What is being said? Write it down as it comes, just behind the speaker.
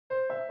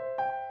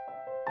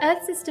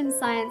Earth system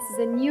science is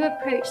a new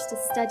approach to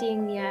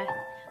studying the Earth,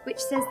 which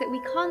says that we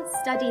can't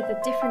study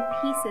the different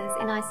pieces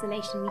in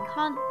isolation. We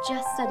can't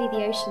just study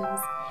the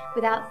oceans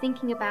without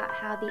thinking about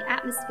how the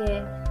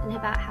atmosphere and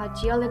about how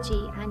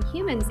geology and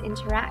humans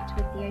interact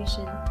with the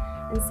ocean.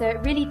 And so it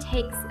really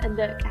takes a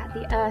look at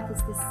the Earth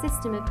as this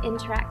system of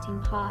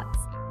interacting parts.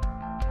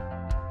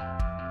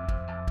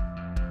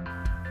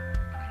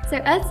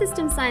 So Earth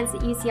system science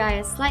at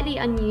UCI is slightly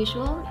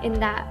unusual in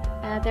that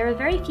there are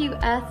very few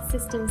Earth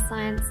system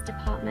science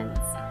departments.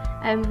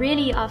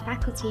 Really our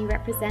faculty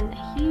represent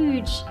a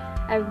huge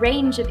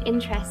range of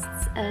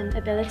interests and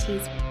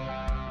abilities.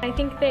 I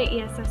think the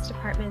ESS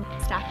department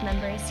staff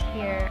members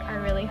here are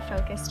really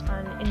focused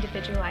on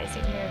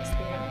individualizing their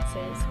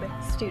experiences with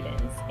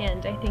students,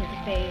 and I think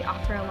they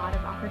offer a lot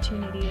of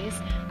opportunities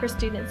for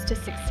students to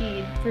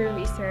succeed through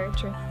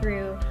research or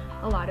through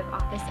a lot of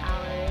office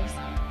hours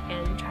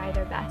and try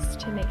their best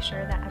to make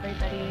sure that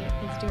everybody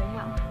is doing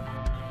well.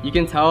 You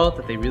can tell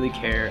that they really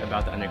care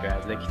about the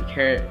undergrads. They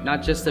care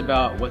not just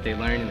about what they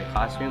learn in the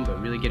classroom,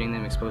 but really getting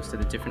them exposed to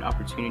the different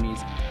opportunities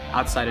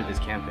outside of this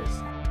campus.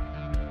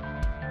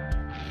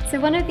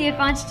 So one of the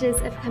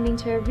advantages of coming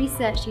to a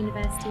research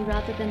university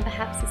rather than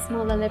perhaps a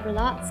smaller liberal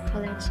arts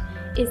college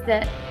is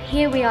that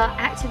here we are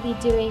actively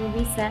doing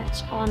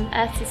research on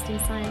Earth system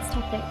science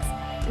topics,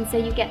 and so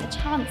you get the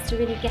chance to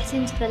really get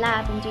into the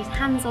lab and do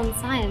hands-on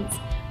science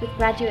with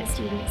graduate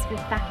students, with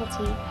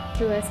faculty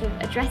who are sort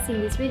of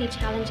addressing these really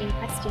challenging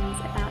questions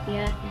about the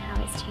Earth and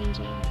how it's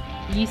changing.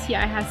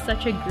 UCI has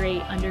such a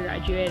great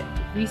undergraduate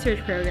research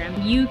program.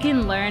 You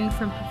can learn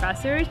from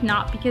professors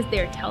not because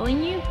they're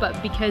telling you,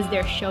 but because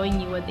they're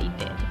showing you what they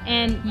did.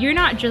 And you're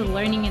not just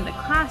learning in the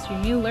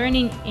classroom, you're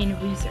learning in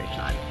research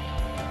lab.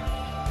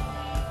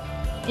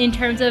 In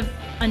terms of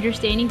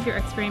understanding through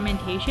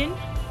experimentation,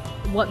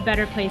 what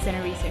better place than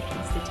a research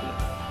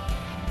institute?